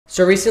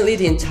So recently,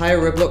 the entire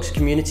Roblox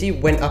community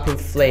went up in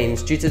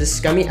flames due to the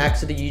scummy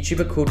acts of the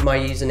YouTuber called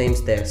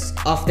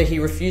MyUsernamesThis, after he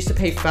refused to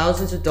pay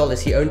thousands of dollars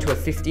he owed to a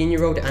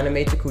 15-year-old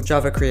animator called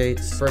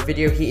JavaCreated for a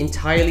video he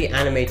entirely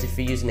animated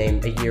for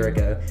Username a year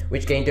ago,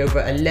 which gained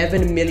over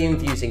 11 million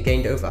views and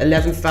gained over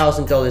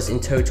 $11,000 in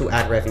total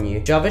ad revenue.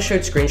 Java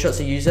showed screenshots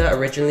of user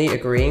originally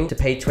agreeing to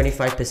pay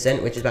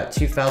 25%, which is about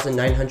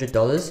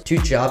 $2,900, to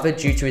Java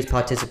due to his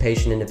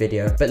participation in the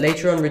video, but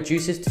later on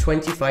reduces to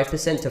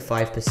 25% to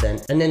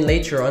 5%, and then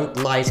later on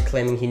lies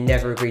claiming he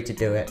never agreed to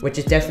do it, which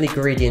is definitely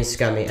greedy and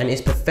scummy, and it's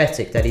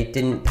pathetic that he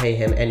didn't pay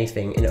him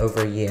anything in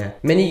over a year.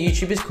 Many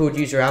YouTubers called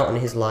user out on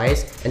his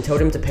lies and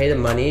told him to pay the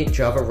money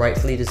Java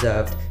rightfully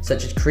deserved,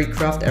 such as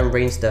KreekCraft and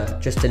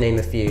Rainster, just to name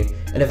a few.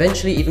 And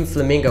eventually even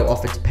Flamingo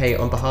offered to pay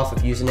on behalf of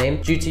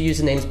Username due to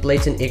Username's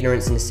blatant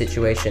ignorance in the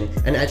situation,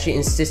 and actually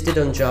insisted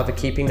on Java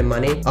keeping the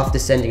money after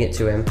sending it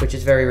to him, which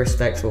is very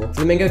respectful.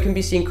 Flamingo can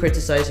be seen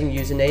criticizing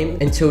Username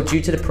until,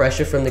 due to the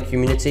pressure from the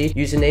community,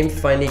 Username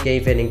finally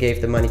gave in and gave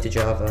the money to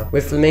Java,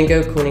 with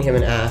Flamingo calling him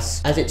an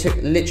ass, as it took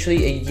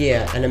literally a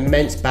year and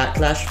immense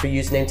backlash for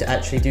Username to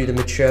actually do the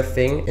mature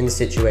thing in the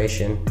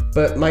situation.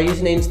 But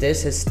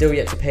MyUsernamesThis has still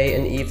yet to pay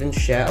an even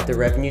share of the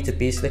revenue to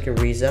Beastlick and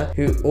Reza,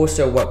 who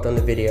also worked on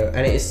the video,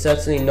 and it is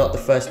certainly not the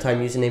first time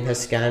Username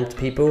has scammed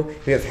people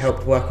who have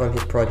helped work on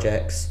his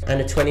projects, and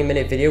a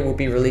 20-minute video will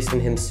be released on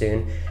him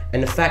soon.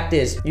 And the fact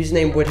is,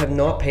 Username would have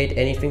not paid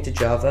anything to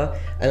Java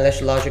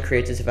unless larger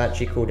creators have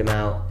actually called him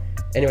out.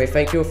 Anyway,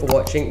 thank you all for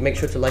watching. Make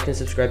sure to like and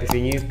subscribe if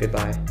you're new.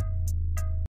 Goodbye.